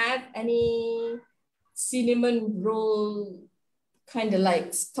don't have any cinnamon roll kind of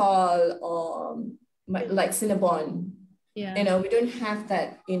like stall or like Cinnabon. Yeah. We don't have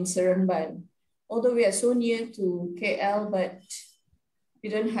that in Seremban. Although we are so near to KL, but we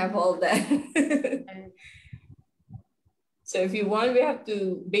don't have all that. So if you want, we have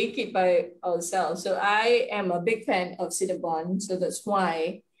to bake it by ourselves. So I am a big fan of Cinnabon. So that's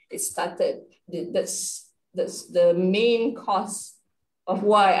why it started. That's the main cause of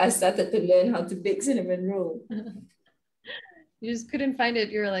why I started to learn how to bake cinnamon roll. You just couldn't find it.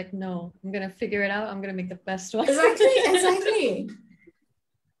 You were like, no, I'm going to figure it out. I'm going to make the best one. Exactly.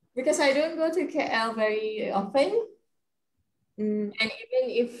 Because I don't go to KL very often. And even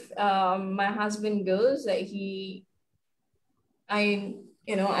if my husband goes, like I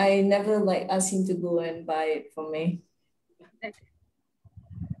never like ask him to go and buy it for me.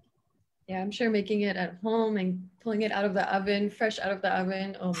 Yeah, I'm sure making it at home and pulling it out of the oven, fresh out of the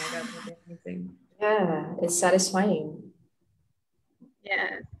oven. Oh my God, that'd be amazing. Yeah, it's satisfying.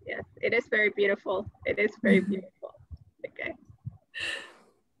 Yes, yes, it is very beautiful. It is very beautiful. Okay.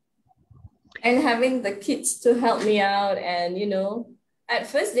 And having the kids to help me out, and at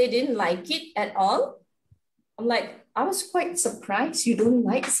first they didn't like it at all. I was quite surprised. You don't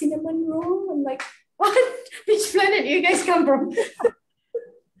like cinnamon roll? I'm like, what? Which planet you guys come from?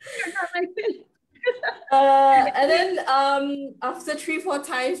 And then after 3-4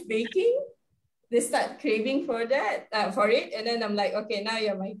 times baking, they start craving for it, and then I'm like, okay, now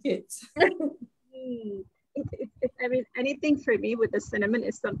you're my kids. I mean, anything for me with the cinnamon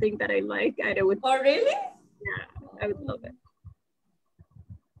is something that I like. Oh, really? Yeah, I would love it.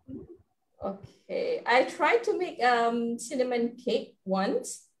 Okay, I tried to make cinnamon cake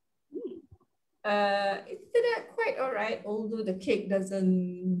once. It turned out quite all right, although the cake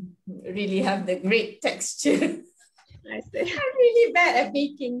doesn't really have the great texture. I see. I'm really bad at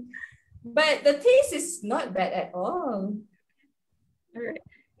baking, but the taste is not bad at all. All right,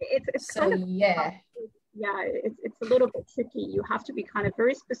 it's so kind of, yeah. Yeah, it's a little bit tricky. You have to be kind of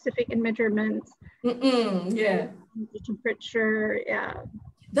very specific in measurements. Yeah. The temperature, yeah.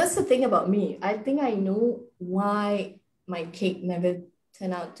 That's the thing about me. I think I know why my cake never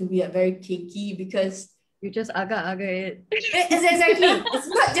turned out to be a very cakey, because you just aga-aga it. Exactly. It's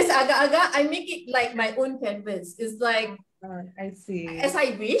not just aga-aga. I make it like my own canvas. It's like, I see. as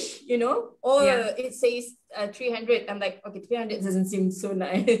I wish, or it says 300. I'm like, okay, 300 doesn't seem so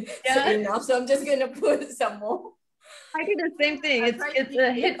nice, so enough. So I'm just gonna put some more. I do the same thing. It's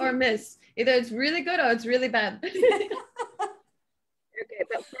a hit or miss. Either it's really good or it's really bad. Okay,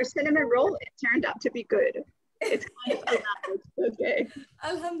 but for cinnamon roll, it turned out to be good. It's kind of okay.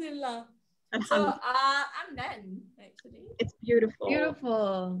 Alhamdulillah. So I'm done, actually. It's beautiful.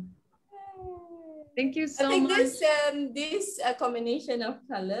 Beautiful. Thank you so much. I think this combination of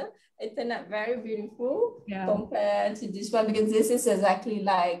color, it turned out very beautiful compared to this one, because this is exactly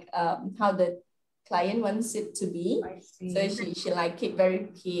like how the client wants it to be. I see. So she like it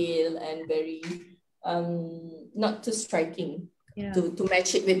very pale and very not too striking to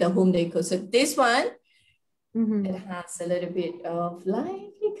match it with the home decor. So this one, it has a little bit of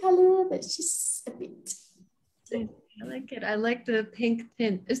lively color, but just a bit. I like it. I like the pink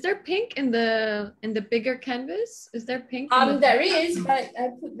tint. Is there pink in the bigger canvas? Is there pink? There is, but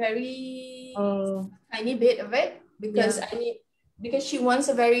I put very tiny bit of it because because she wants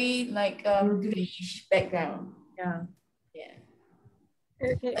a very like grayish background. Yeah.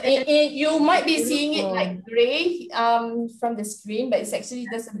 Okay. You might be seeing it like gray from the screen, but it's actually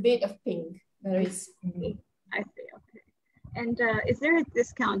just a bit of pink. There is. I see. Okay. And is there a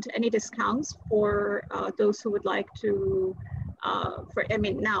discount? Any discounts for those who would like to?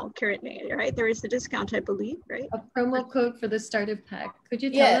 Now currently, right? There is a discount, I believe, right? A promo code for the starter pack. Could you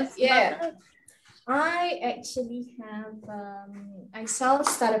tell us about that? I actually have. I sell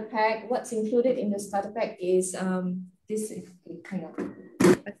starter pack. What's included in the starter pack is this. Hang on.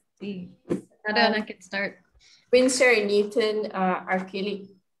 Let's see. Nada, I can start. Winsor & Newton acrylic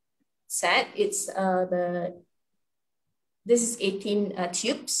set. It's this is 18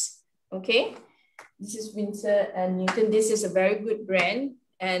 tubes. Okay, this is Winsor & Newton. This is a very good brand,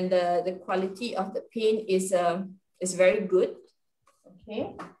 and the quality of the paint is very good.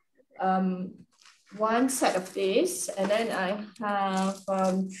 Okay, one set of this, and then I have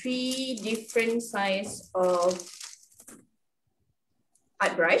 3 different size of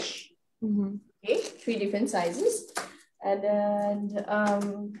art brush. Okay, 3 different sizes. And then I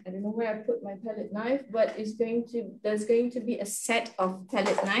don't know where I put my palette knife, but there's going to be a set of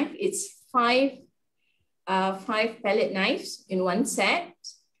palette knife. It's 5 palette knives in one set.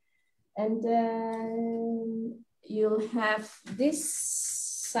 And then you'll have this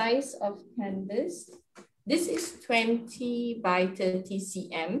size of canvas. This is 20 by 30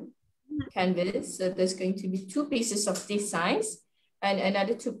 cm canvas. So there's going to be 2 pieces of this size and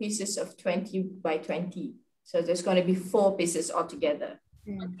another 2 pieces of 20 by 20. So there's going to be 4 pieces altogether.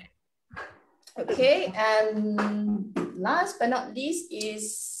 Okay, and last but not least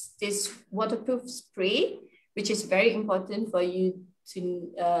is this waterproof spray, which is very important for you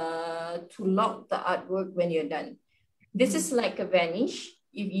to lock the artwork when you're done. This is like a varnish.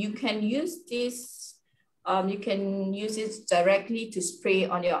 If you can use this, you can use it directly to spray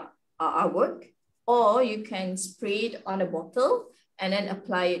on your artwork, or you can spray it on a bottle and then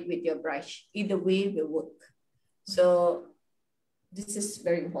apply it with your brush. Either way will work. So this is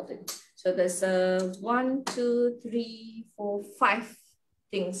very important. So there's 1, 2, 3, 4, 5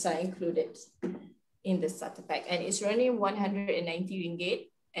 things are included in the starter pack, and it's running 190 ringgit.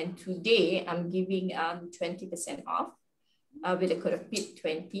 And today I'm giving 20% off with the code of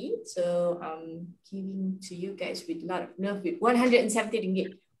PIP20. So I'm giving to you guys with a lot of love with 170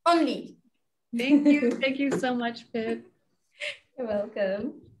 ringgit only. Thank you. Thank you so much, Pip. You're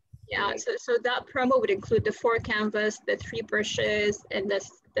welcome. Yeah, so that promo would include the 4 canvas, the 3 brushes, and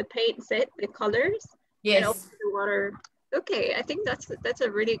the paint set, the colors. Yes. And also the water. Okay, I think that's a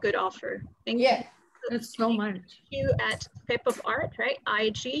really good offer. Thank you. That's so much. You at Pip of Art, right?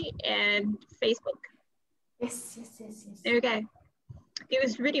 IG and Facebook. Yes. Okay. It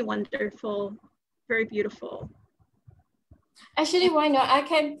was really wonderful, very beautiful. Actually, why not? I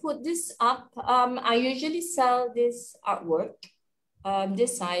can put this up. I usually sell this artwork,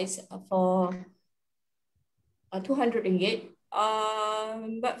 this size for 200 ringgit.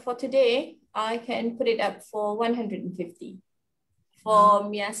 But for today, I can put it up for 150. For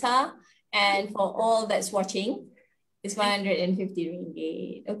Miasa and for all that's watching, it's 150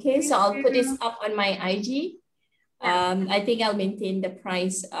 ringgit. Okay, so I'll put this up on my IG. I think I'll maintain the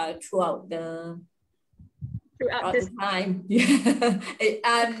price throughout the time.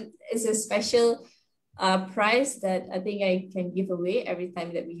 It's a special price that I think I can give away every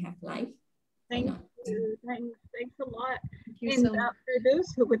time that we have live. Thanks a lot. And for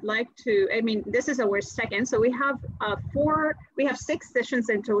those who would like to, I mean, this is our second, so we have 6 sessions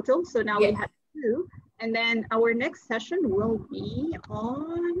in total. So now we have 2, and then our next session will be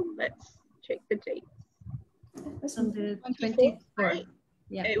on, let's check the date. On the 24th.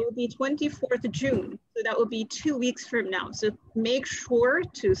 Yeah. It will be 24th of June. So that will be 2 weeks from now. So make sure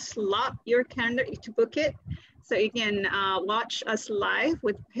to slot your calendar to book it so you can watch us live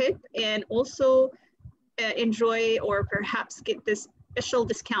with Pip, and also enjoy or perhaps get this special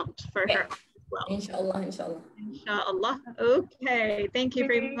discount for her as well. Inshallah. Okay. Thank you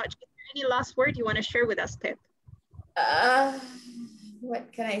very much. Any last word you want to share with us, Pip?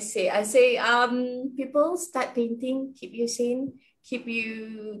 What can I say? I say people start painting, keep you sane, keep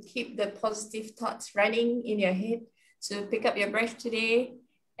the positive thoughts running in your head. So pick up your brush today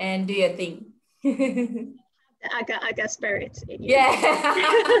and do your thing. I got spirit in you. Yeah.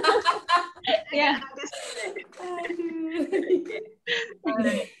 Yeah.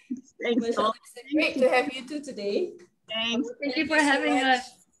 Thanks. It's great to have you two today. Thanks. Thank you for having us.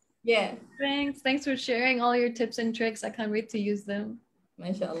 Yeah. Thanks for sharing all your tips and tricks. I can't wait to use them.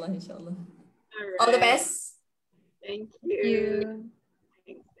 Inshallah. All the best. Thank you.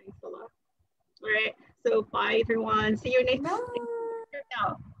 Thanks a lot. All right. So bye everyone. See you next time.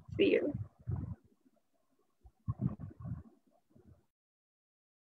 See you.